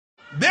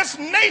This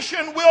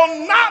nation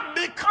will not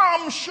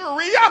become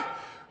Sharia.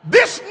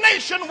 This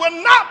nation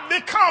will not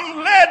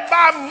become led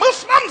by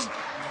Muslims.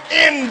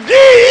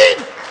 Indeed,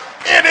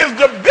 it is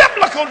the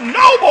biblical,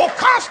 noble,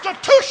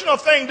 constitutional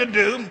thing to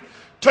do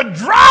to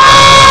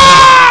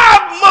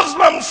drive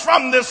Muslims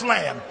from this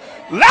land.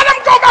 Let them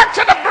go back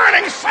to the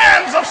burning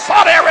sands of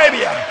Saudi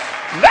Arabia.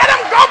 Let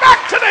them go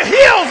back to the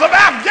hills of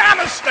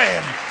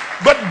Afghanistan.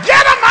 But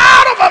get them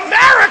out of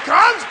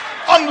Americans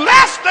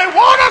unless they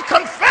want to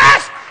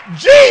confess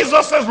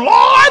Jesus is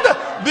Lord,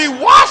 be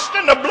washed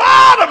in the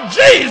blood of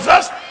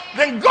Jesus.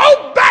 Then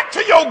go back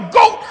to your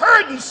goat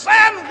herding,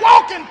 sand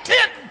walking,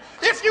 tent,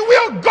 if you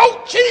will,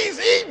 goat cheese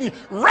eating,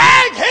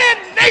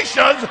 raghead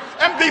nations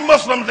and be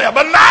Muslims there.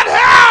 But not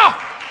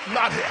here.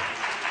 Not here.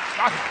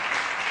 Not here.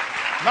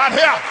 Not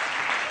here.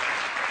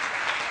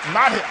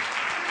 Not here.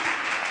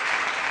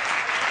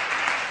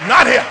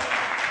 Not here.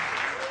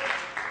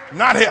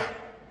 Not here.